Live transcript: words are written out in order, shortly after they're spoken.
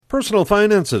Personal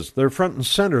finances, they're front and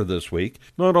center this week.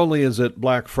 Not only is it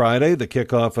Black Friday, the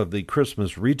kickoff of the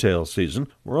Christmas retail season,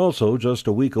 we're also just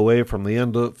a week away from the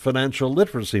end of Financial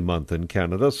Literacy Month in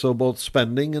Canada, so both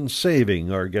spending and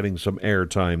saving are getting some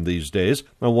airtime these days.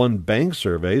 Now, one bank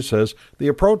survey says the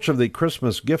approach of the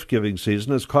Christmas gift-giving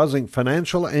season is causing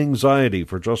financial anxiety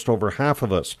for just over half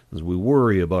of us as we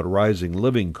worry about rising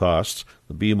living costs.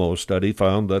 The BMO study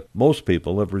found that most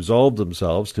people have resolved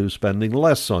themselves to spending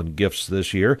less on gifts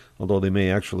this year, although they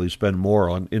may actually spend more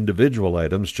on individual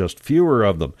items, just fewer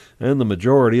of them. And the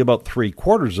majority, about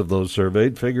 3/4 of those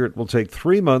surveyed, figure it will take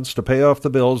 3 months to pay off the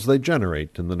bills they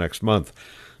generate in the next month.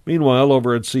 Meanwhile,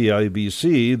 over at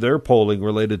CIBC, their polling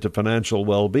related to financial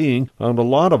well-being found a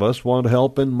lot of us want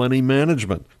help in money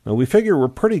management. Now, we figure we're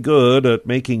pretty good at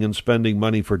making and spending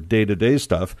money for day-to-day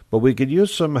stuff, but we could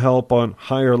use some help on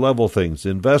higher-level things,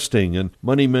 investing and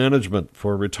money management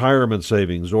for retirement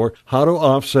savings, or how to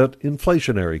offset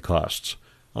inflationary costs.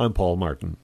 I'm Paul Martin.